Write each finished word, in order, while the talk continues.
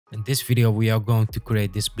In this video, we are going to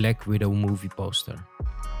create this Black Widow movie poster.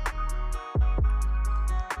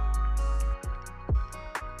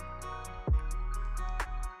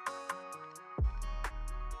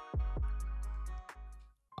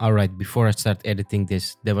 Alright, before I start editing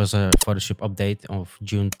this, there was a Photoshop update of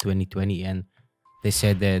June 2020 and they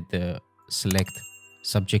said that the select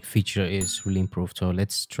subject feature is really improved. So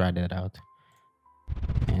let's try that out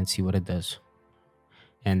and see what it does.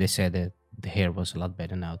 And they said that the hair was a lot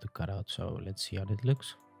better now to cut out. So let's see how that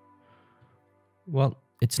looks. Well,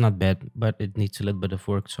 it's not bad, but it needs a little bit of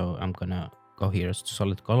work. So I'm gonna go here to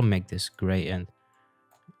solid color, make this gray and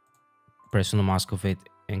press on the mask of it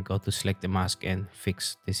and go to select the mask and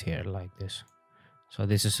fix this hair like this. So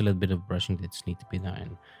this is a little bit of brushing that's need to be done.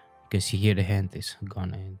 And you can see here the hand is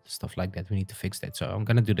gone and stuff like that. We need to fix that. So I'm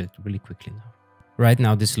gonna do that really quickly now. Right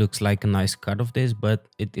now this looks like a nice cut of this, but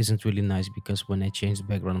it isn't really nice because when I change the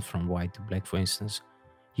background from white to black, for instance,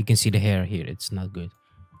 you can see the hair here. It's not good.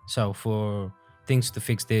 So for things to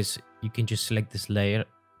fix this, you can just select this layer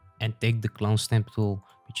and take the clone stamp tool,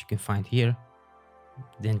 which you can find here.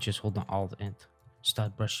 Then just hold on Alt and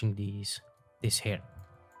start brushing this hair.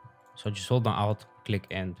 So just hold on Alt, click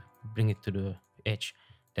and bring it to the edge.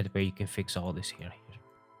 That way you can fix all this hair here.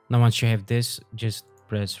 Now once you have this, just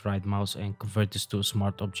press right mouse and convert this to a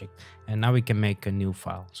smart object. And now we can make a new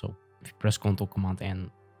file. So if you press Ctrl Command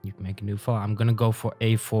N, you can make a new file. I'm gonna go for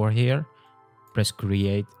A4 here, press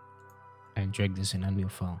create and drag this in a new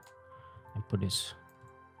file and put this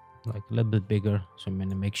like a little bit bigger. So I'm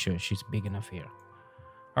gonna make sure she's big enough here.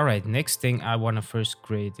 All right, next thing I want to first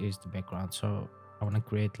create is the background. So I want to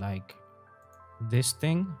create like this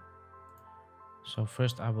thing. So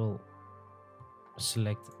first I will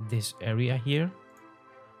select this area here.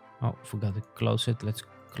 Oh, forgot to close it. Let's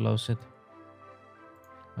close it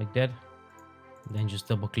like that. Then just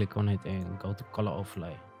double click on it and go to color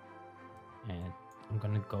overlay. And I'm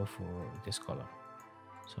going to go for this color.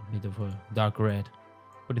 So a bit of a dark red.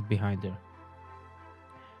 Put it behind there.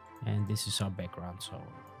 And this is our background. So,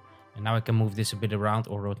 and now I can move this a bit around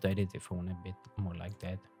or rotate it if I want a bit more like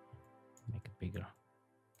that. Make it bigger.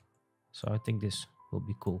 So I think this will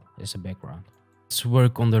be cool as a background. Let's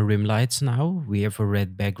work on the rim lights now. We have a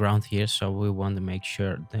red background here, so we want to make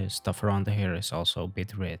sure the stuff around the hair is also a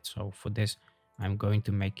bit red. So for this, I'm going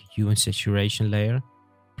to make a hue and saturation layer.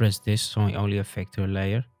 Press this so I only affect her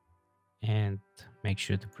layer. And make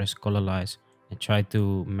sure to press colorize and try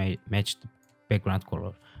to match the background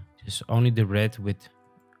color. Just only the red with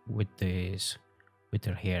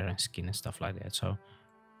her hair and skin and stuff like that. So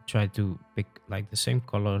try to pick like the same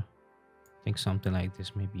color. I think something like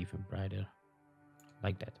this, maybe even brighter,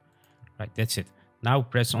 like that. Right, that's it. Now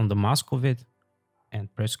press on the mask of it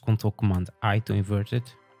and press Ctrl Command I to invert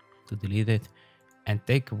it, to delete it, and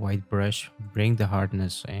take a white brush, bring the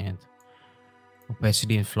hardness and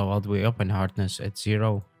opacity and flow all the way up and hardness at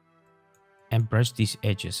 0, and brush these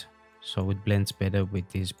edges so it blends better with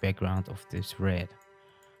this background of this red.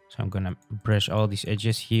 So I'm gonna brush all these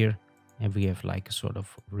edges here and we have like a sort of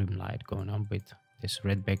rim light going on with this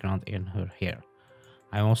red background in her hair.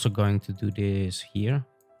 I'm also going to do this here,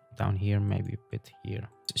 down here, maybe a bit here.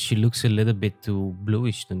 She looks a little bit too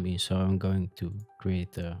bluish to me, so I'm going to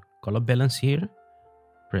create a color balance here.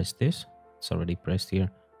 Press this, it's already pressed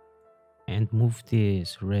here, and move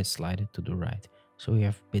this red slider to the right so we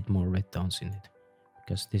have a bit more red tones in it,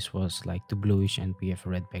 because this was like too bluish and we have a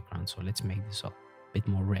red background. So let's make this a bit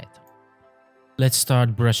more red. Let's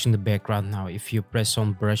start brushing the background now. If you press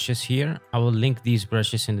on brushes here, I will link these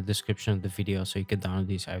brushes in the description of the video so you can download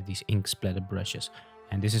these. I have these ink splatter brushes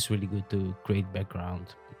and this is really good to create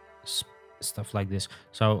background stuff like this.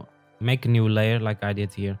 So make a new layer like I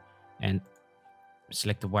did here and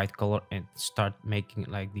select the white color and start making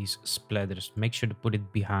like these splatters. Make sure to put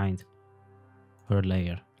it behind her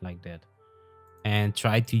layer like that, and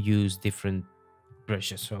try to use different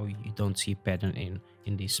brushes so you don't see a pattern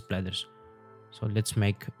in these splatters. So let's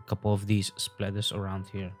make a couple of these splatters around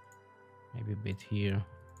here, maybe a bit here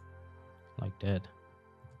like that.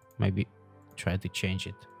 Maybe try to change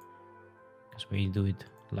it, because when you do it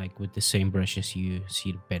like with the same brushes you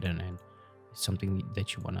see the pattern and it's something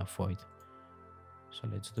that you want to avoid. So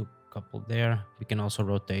let's do a couple there. We can also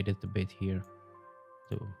rotate it a bit here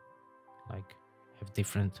to like have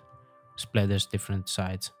different splatters, different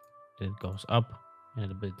sides. Then it goes up and a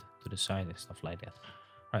little bit to the side and stuff like that.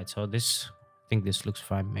 All right, so this, I think this looks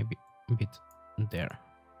fine. Maybe a bit there,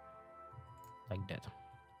 like that.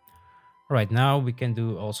 All right, now we can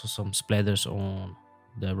do also some splatters on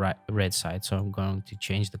the red side. So I'm going to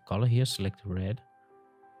change the color here, select red,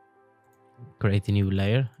 create a new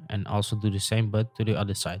layer, and also do the same but to the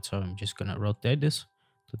other side. So I'm just gonna rotate this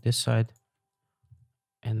to this side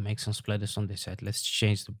and make some splatters on this side. Let's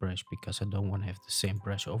change the brush because I don't want to have the same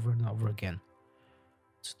brush over and over again.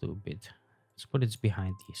 Let's do a bit. Let's put it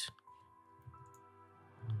behind these.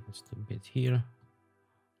 Let's do a bit here,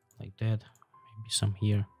 like that. Maybe some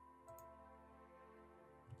here.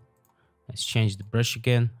 Let's change the brush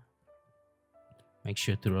again. Make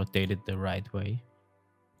sure to rotate it the right way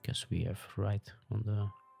because we have red on the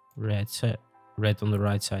red on the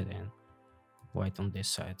right side and white on this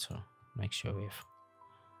side. So make sure we have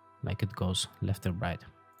like it goes left or right,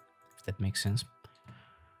 if that makes sense.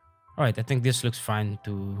 All right, I think this looks fine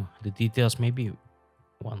to the details. Maybe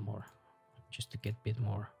one more just to get a bit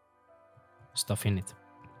more stuff in it.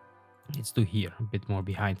 Let's do here a bit more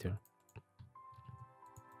behind her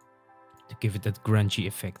to give it that grungy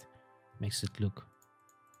effect. Makes it look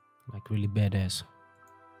like really badass.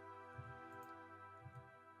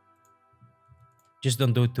 Just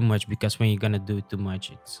don't do it too much because when you're gonna do it too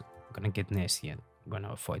much, it's gonna get nasty and I'm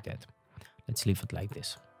gonna avoid that. Let's leave it like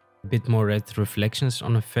this. A bit more red reflections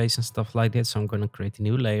on her face and stuff like that. So I'm gonna create a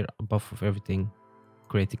new layer above of everything.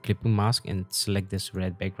 Create a clipping mask and select this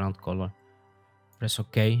red background color. Press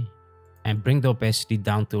OK and bring the opacity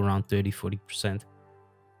down to around 30-40%.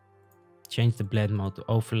 Change the blend mode to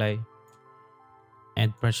overlay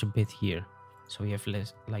and brush a bit here. So we have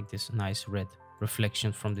less like this nice red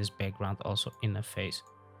reflection from this background also in her face.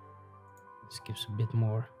 This gives a bit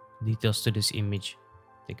more details to this image.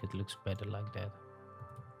 I think it looks better like that.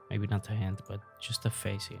 Maybe not the hand, but just the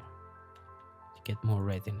face here to get more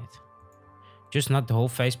red in it. Just not the whole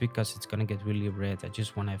face because it's gonna get really red. I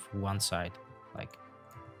just want to have one side, like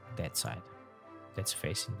that side, that's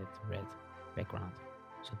facing that red background.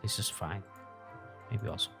 So this is fine. Maybe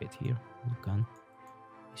also a bit here on the gun,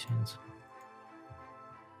 these hands.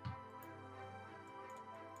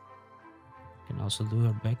 Can also do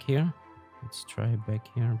her back here. Let's try back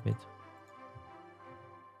here a bit.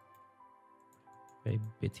 A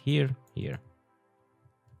bit here, here.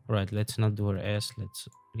 All right, let's not do her ass. Let's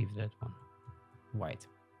leave that one white.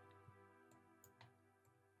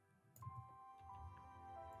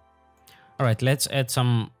 All right, let's add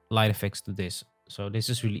some light effects to this. So this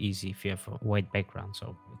is really easy if you have a white background.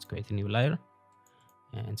 So let's create a new layer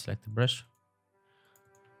and select the brush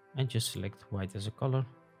and just select white as a color.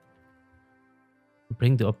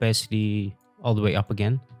 Bring the opacity all the way up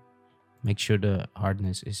again. Make sure the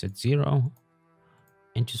hardness is at 0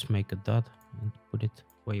 and just make a dot and put it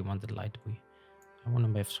where you want the light to be. I want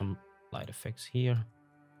to have some light effects here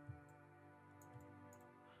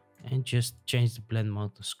and just change the blend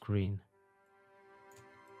mode to screen.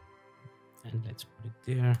 And let's put it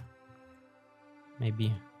there.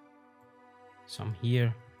 Maybe some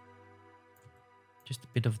here. Just a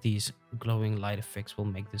bit of these glowing light effects will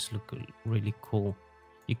make this look really cool.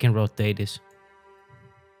 You can rotate this,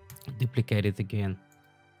 duplicate it again,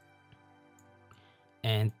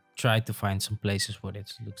 and try to find some places where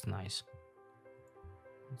it looks nice.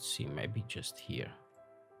 Let's see, maybe just here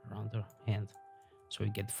around her hand, so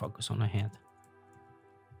we get focus on her hand.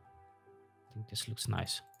 I think this looks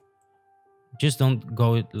nice. Just don't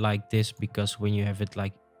go like this because when you have it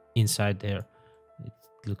like inside there, it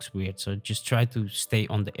looks weird. So just try to stay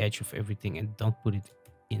on the edge of everything and don't put it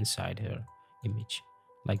inside her image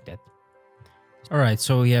like that. All right,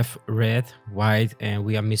 so we have red, white, and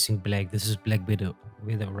we are missing black. This is Black Widow,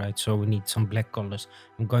 right? So we need some black colors.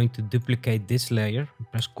 I'm going to duplicate this layer,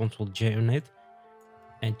 press Ctrl J on it,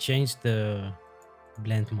 and change the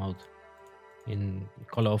blend mode in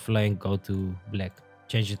color overlay and go to black.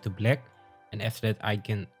 Change it to black. And after that, I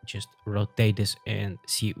can just rotate this and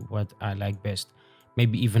see what I like best.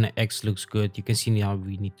 Maybe even an X looks good. You can see now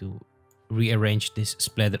we need to rearrange this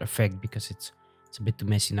splatter effect because it's a bit too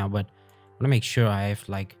messy now. But I want to make sure I have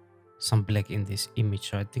like some black in this image.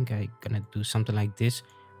 So I think I'm gonna do something like this.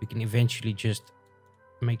 We can eventually just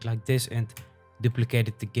make like this and duplicate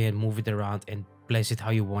it again, move it around and place it how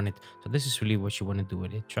you want it. So this is really what you want to do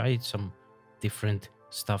with it. Try some different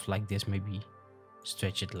stuff like this. Maybe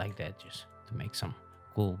stretch it like that just to make some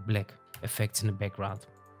cool black effects in the background.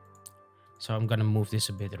 So I'm gonna move this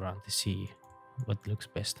a bit around to see what looks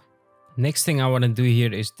best. Next thing I want to do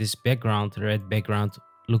here is this background. The red background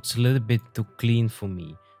looks a little bit too clean for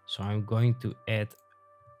me. So I'm going to add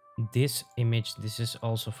this image. This is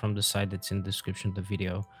also from the site that's in the description of the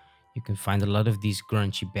video. You can find a lot of these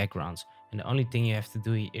grungy backgrounds. And the only thing you have to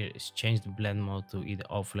do here is change the blend mode to either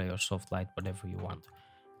overlay or soft light, whatever you want.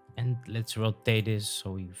 And let's rotate this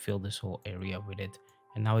so you fill this whole area with it.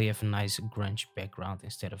 And now we have a nice grunge background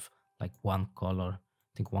instead of like one color.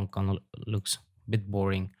 I think one color looks a bit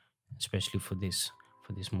boring, especially for this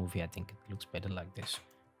movie. I think it looks better like this.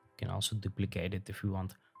 can also duplicate it if you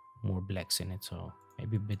want more blacks in it, so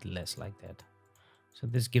maybe a bit less like that. So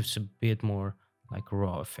this gives a bit more like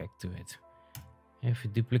raw effect to it. If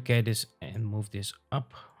we duplicate this and move this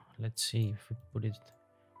up, let's see if we put it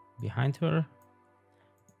behind her.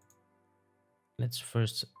 Let's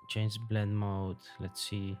first change blend mode. Let's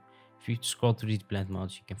see, if you scroll through these blend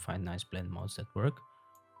modes, you can find nice blend modes that work.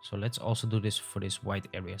 So let's also do this for this white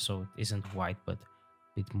area, so it isn't white but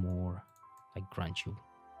a bit more like grungy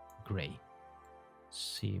gray.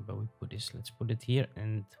 See where we put this. Let's put it here,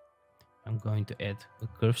 and I'm going to add a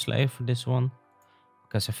curves layer for this one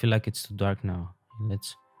because I feel like it's too dark now.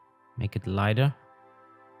 Let's make it lighter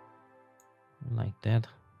like that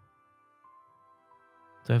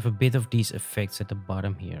to have a bit of these effects at the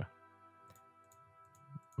bottom here.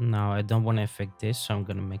 Now I don't want to affect this, so I'm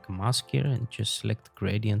gonna make a mask here and just select the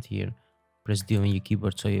gradient here. Press D on your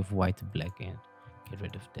keyboard so you have white to black, and get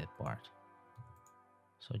rid of that part.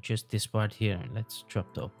 So just this part here, and let's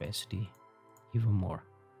drop the opacity even more.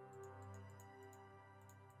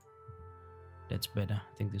 That's better.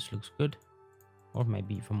 I think this looks good, or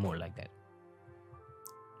maybe even more like that.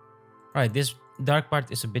 All right, this dark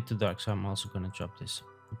part is a bit too dark, so I'm also gonna drop this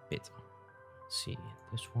a bit. Let's see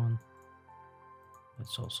this one.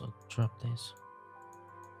 Let's also drop this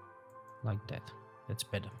like that. That's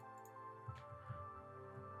better.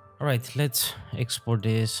 All right, let's export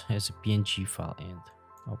this as a PNG file and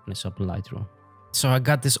open this up in Lightroom. So I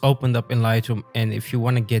got this opened up in Lightroom, and if you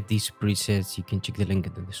want to get these presets, you can check the link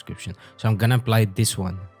in the description. So I'm gonna apply this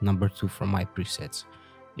one, number 2, from my presets.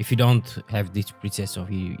 If you don't have these presets or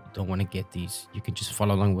you don't want to get these, you can just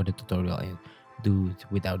follow along with the tutorial and do it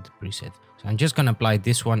without the preset. So I'm just gonna apply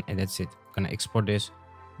this one, and that's it. I'm gonna export this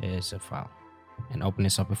as a file and open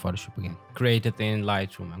this up in Photoshop again. Create it in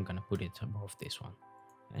Lightroom. I'm gonna put it above this one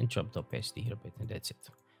and drop the opacity here a bit, and that's it.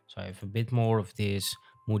 So I have a bit more of this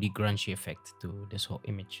moody grungy effect to this whole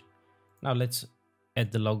image. Now let's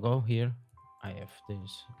add the logo here. I have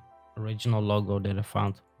this original logo that I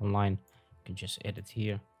found online. You can just add it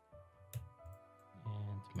here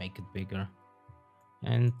and make it bigger,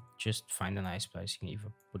 and just find a nice place. You can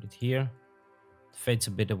even put it here. It fades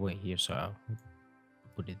a bit away here, so I'll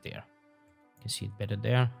put it there. You can see it better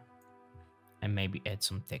there, and maybe add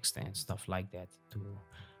some text and stuff like that to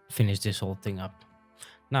finish this whole thing up.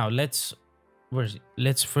 Now let's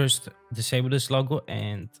first disable this logo,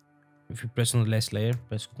 and if you press on the last layer,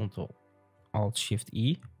 press Ctrl Alt Shift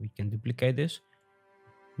E, we can duplicate this,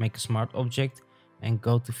 make a smart object, and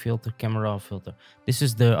go to filter, camera raw filter. This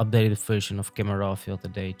is the updated version of camera raw filter.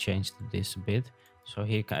 They changed this a bit, so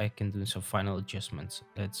here I can do some final adjustments.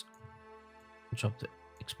 Let's drop the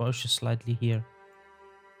exposure slightly here,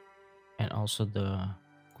 and also the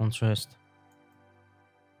contrast.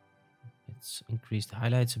 Let's increase the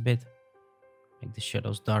highlights a bit, make the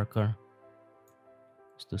shadows darker.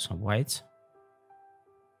 Let's do some whites,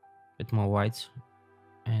 a bit more whites,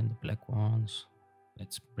 and the black ones.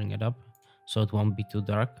 Let's bring it up so it won't be too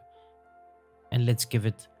dark, and let's give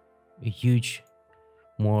it a huge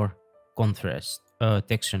more contrast,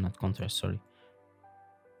 texture, not contrast, sorry,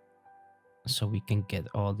 so we can get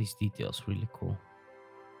all these details really cool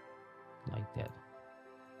like that.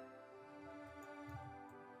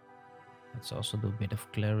 Let's also do a bit of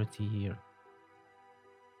clarity here.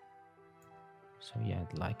 So yeah,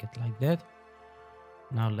 I'd like it like that.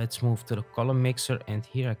 Now let's move to the color mixer, and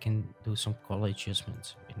here I can do some color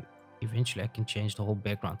adjustments, and eventually I can change the whole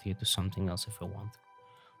background here to something else if I want.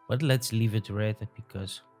 But let's leave it red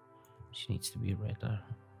because she needs to be redder,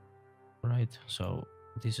 right? So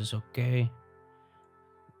this is okay.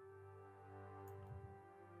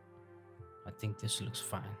 I think this looks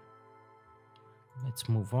fine. Let's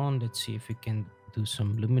move on. Let's see if we can do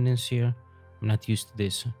some luminance here. I'm not used to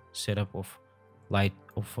this setup of light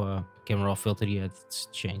of camera raw filter yet. It's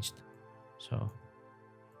changed, so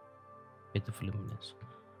bit of luminance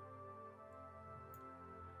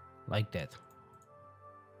like that.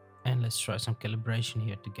 And let's try some calibration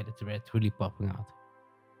here to get it red really popping out.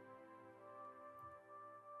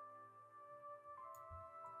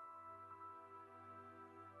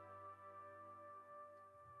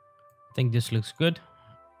 I think this looks good,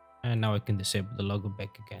 and now I can disable the logo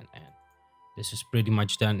back again, and this is pretty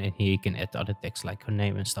much done. And here you can add other text like her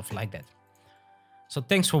name and stuff like that. So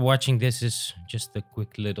thanks for watching. This is just a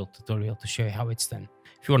quick little tutorial to show you how it's done.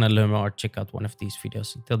 If you want to learn more, check out one of these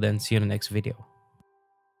videos. Until then, see you in the next video.